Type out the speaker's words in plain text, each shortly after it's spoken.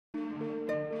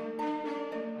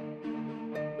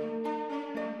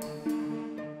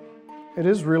It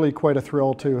is really quite a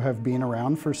thrill to have been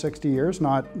around for 60 years.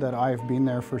 Not that I've been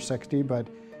there for 60, but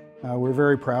we're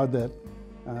very proud that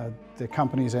the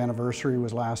company's anniversary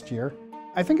was last year.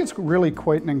 I think it's really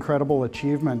quite an incredible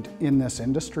achievement in this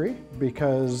industry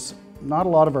because not a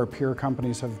lot of our peer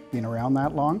companies have been around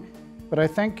that long. But I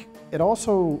think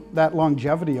that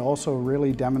longevity also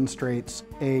really demonstrates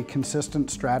a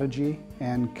consistent strategy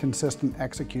and consistent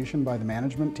execution by the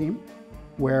management team,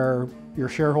 where your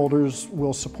shareholders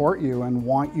will support you and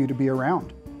want you to be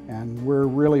around. And we're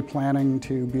really planning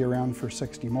to be around for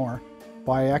 60 more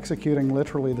by executing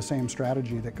literally the same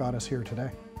strategy that got us here today.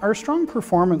 Our strong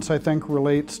performance, I think,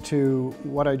 relates to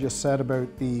what I just said about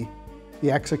the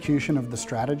execution of the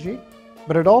strategy,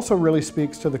 but it also really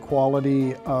speaks to the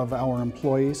quality of our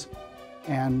employees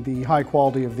and the high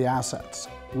quality of the assets.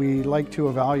 We like to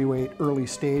evaluate early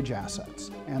stage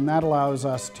assets, and that allows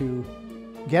us to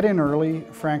get in early,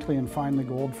 frankly, and find the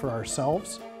gold for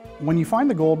ourselves. When you find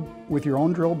the gold with your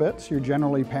own drill bits, you're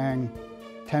generally paying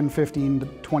 $10,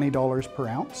 $15, $20 per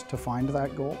ounce to find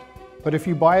that gold. But if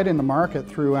you buy it in the market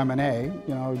through M&A,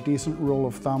 a decent rule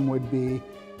of thumb would be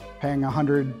paying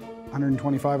 $100,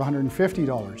 $125,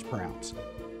 $150 per ounce.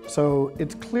 So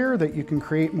it's clear that you can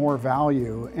create more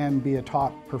value and be a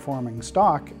top performing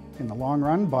stock in the long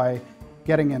run by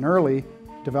getting in early,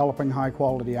 developing high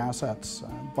quality assets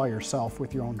by yourself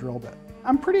with your own drill bit.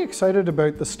 I'm pretty excited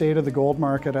about the state of the gold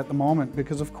market at the moment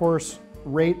because, of course,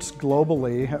 rates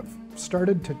globally have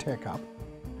started to tick up,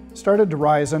 started to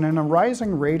rise, and in a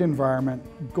rising rate environment,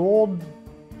 gold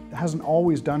hasn't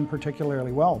always done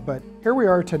particularly well. But here we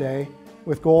are today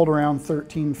with gold around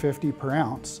 $13.50 per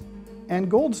ounce, and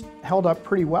gold's held up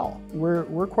pretty well.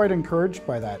 We're quite encouraged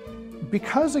by that.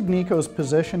 Because Agnico's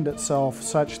positioned itself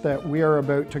such that we are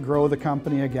about to grow the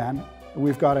company again,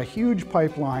 we've got a huge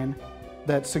pipeline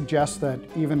that suggests that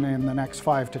even in the next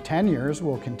 5 to 10 years,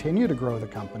 we'll continue to grow the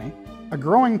company. A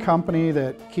growing company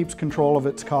that keeps control of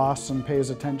its costs and pays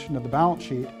attention to the balance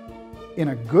sheet in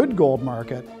a good gold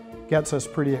market gets us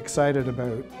pretty excited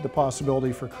about the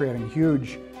possibility for creating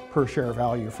huge per share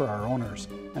value for our owners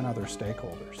and other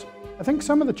stakeholders. I think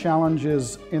some of the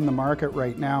challenges in the market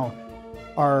right now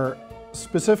are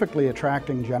specifically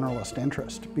attracting generalist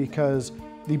interest because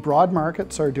the broad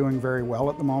markets are doing very well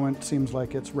at the moment. Seems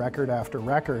like it's record after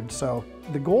record. So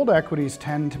the gold equities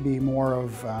tend to be more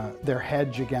of their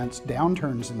hedge against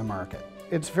downturns in the market.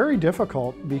 It's very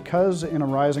difficult because in a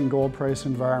rising gold price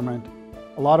environment,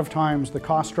 a lot of times the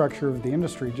cost structure of the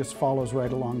industry just follows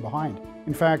right along behind.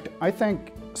 In fact, I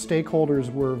think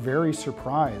stakeholders were very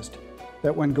surprised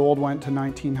that when gold went to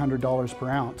 $1,900 per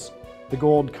ounce, the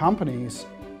gold companies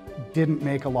didn't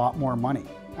make a lot more money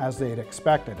as they'd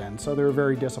expected, and so they were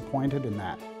very disappointed in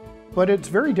that. But it's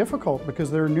very difficult because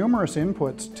there are numerous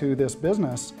inputs to this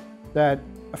business that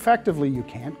effectively you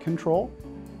can't control.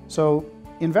 So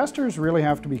investors really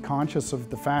have to be conscious of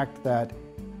the fact that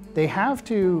they have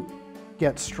to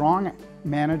get strong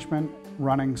management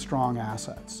running strong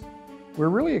assets. We're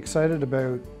really excited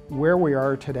about where we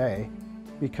are today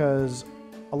because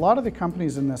a lot of the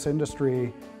companies in this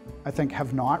industry, I think,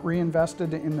 have not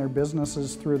reinvested in their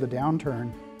businesses through the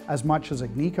downturn as much as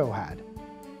Agnico had.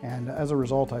 And as a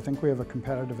result, I think we have a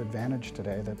competitive advantage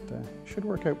today that should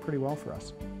work out pretty well for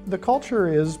us. The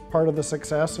culture is part of the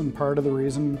success and part of the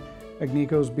reason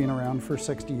Agnico's been around for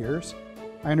 60 years.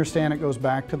 I understand it goes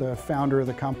back to the founder of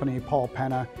the company, Paul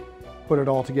Penna, put it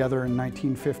all together in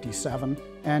 1957.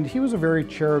 And he was a very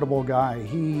charitable guy.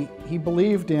 He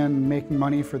believed in making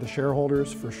money for the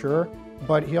shareholders, for sure,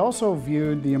 but he also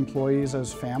viewed the employees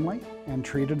as family and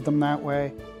treated them that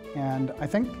way. And I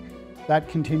think that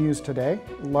continues today,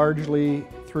 largely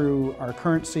through our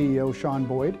current CEO, Sean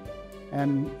Boyd.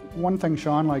 And one thing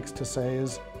Sean likes to say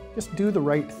is, just do the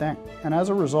right thing. And as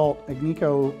a result,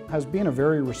 Agnico has been a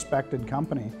very respected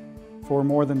company for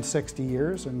more than 60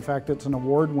 years. In fact, it's an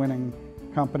award-winning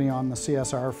company on the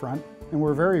CSR front, and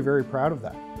we're very, very proud of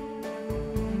that.